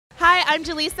I'm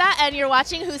Jaleesa, and you're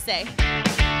watching WHOSAY. The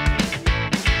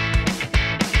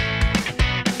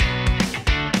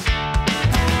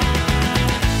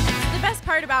best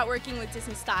part about working with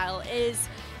Disney Style is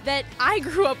that I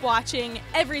grew up watching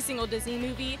every single Disney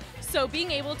movie, so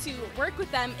being able to work with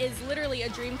them is literally a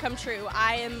dream come true.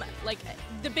 I am like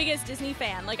the biggest Disney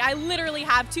fan. Like, I literally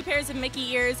have 2 pairs of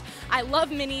Mickey ears. I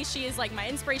love Minnie. She is like my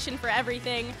inspiration for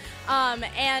everything.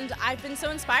 And I've been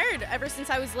so inspired ever since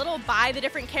I was little by the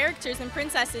different characters and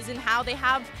princesses and how they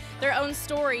have their own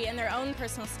story and their own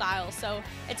personal style. So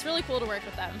it's really cool to work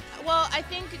with them. Well, I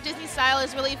think Disney Style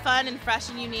is really fun and fresh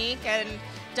and unique, and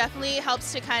definitely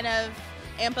helps to kind of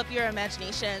amp up your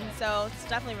imagination. So it's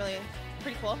definitely really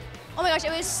pretty cool. Oh my gosh,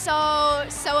 it was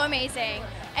so amazing.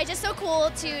 It's just so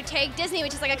cool to take Disney,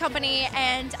 which is like a company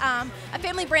and a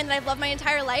family brand that I've loved my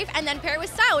entire life, and then pair it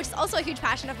with style, which is also a huge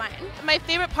passion of mine. My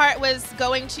favorite part was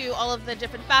going to all of the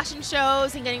different fashion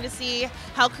shows and getting to see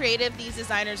how creative these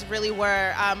designers really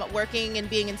were working and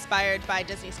being inspired by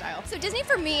Disney Style. So Disney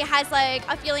for me has like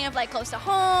a feeling of like close to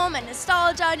home and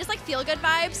nostalgia and just like feel good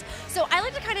vibes. So I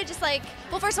like to kind of just like,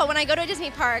 well, first of all, when I go to a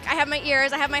Disney park, I have my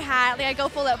ears, I have my hat, like I go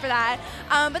full out for that.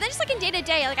 But then just like in day to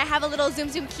day, like I have a little Tsum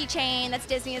Tsum keychain that's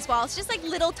Disney as well. It's just like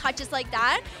little touches like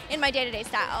that in my day-to-day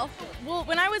style. Well,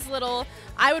 when I was little,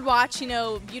 I would watch, you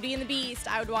know, Beauty and the Beast,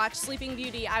 I would watch Sleeping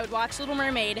Beauty, I would watch Little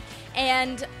Mermaid,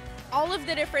 and all of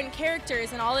the different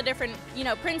characters and all the different, you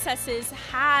know, princesses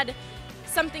had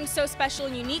something so special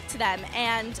and unique to them,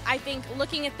 and I think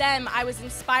looking at them, I was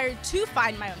inspired to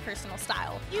find my own personal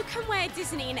style. You can wear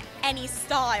Disney in any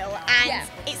style, and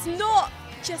it's not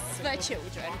just for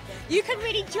children. You can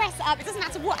really dress up. It doesn't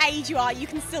matter what age you are, you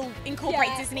can still incorporate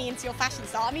Disney into your fashion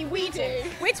style. I mean, we do.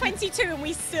 We're 22 and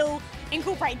we still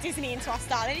incorporate Disney into our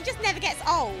style, and it just never gets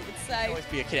old. So Always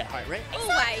be a kid at heart, right?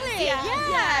 Always.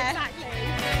 Yeah,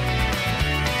 exactly.